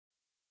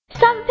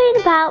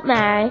Something about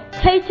Mary.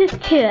 Totus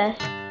Tuus.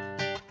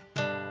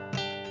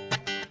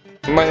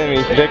 My name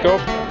is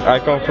Jakob. I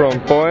come from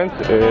Poland,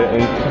 in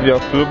the city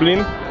of Lublin.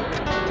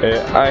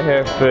 I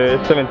have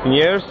 17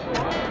 years.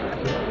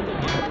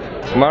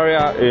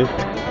 Maria is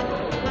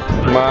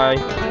my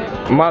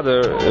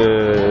mother,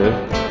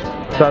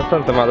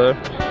 Santa mother.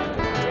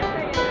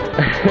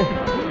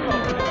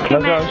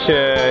 Nazywam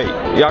się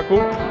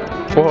Jakub,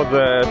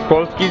 pochodzę z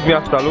Polski, z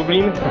miasta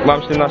Lublin.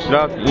 Mam 17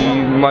 lat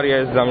i Maria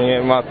jest dla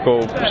mnie matką,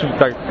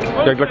 tak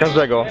jak dla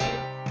każdego.